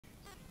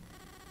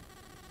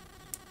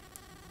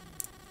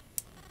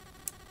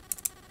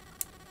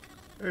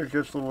Here's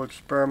just a little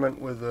experiment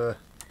with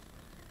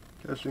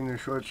testing the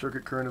short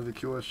circuit current of the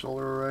QS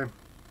solar array.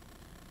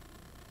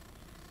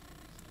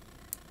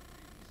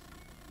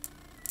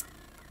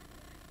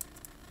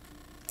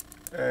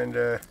 And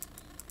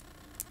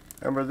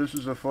remember, this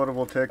is a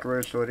photovoltaic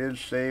array, so it is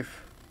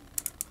safe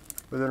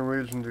within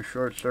reason to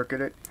short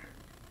circuit it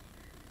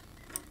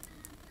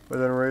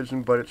within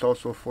reason, but it's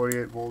also a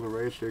 48 volt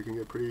array, so you can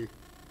get pretty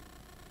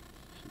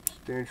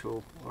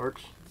substantial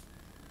arcs.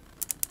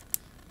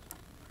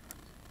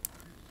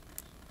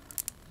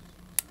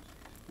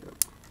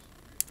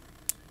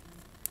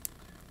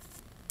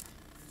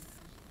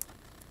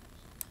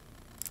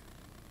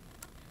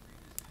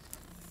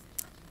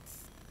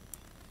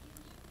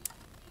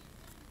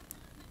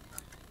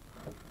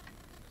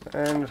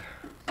 And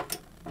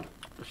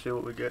let's see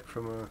what we get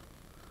from a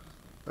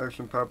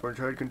Larson power point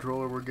charge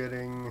controller. We're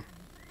getting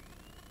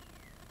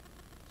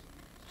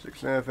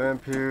 6.5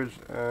 amperes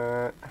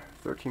at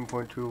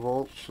 13.2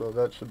 volts, so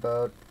that's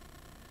about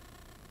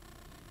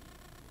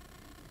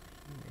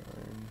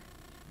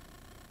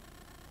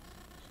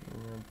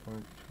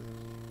 9.2,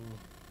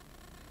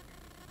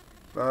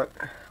 about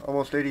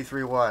almost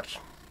 83 watts.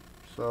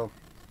 So,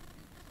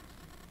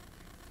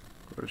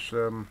 of course,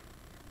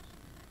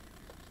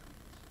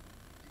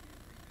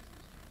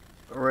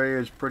 array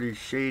is pretty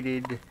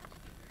shaded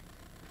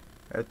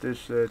at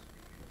this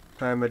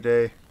time of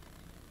day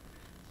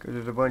because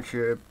there's a bunch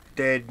of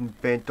dead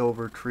and bent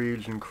over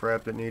trees and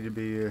crap that need to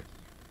be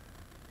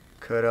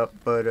cut up,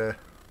 but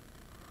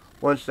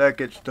once that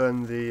gets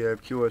done, the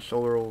QS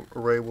solar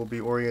array will be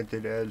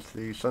oriented as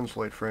the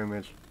Sunslate frame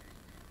is.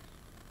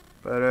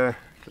 But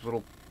just a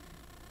little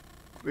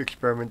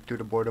experiment due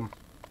to boredom.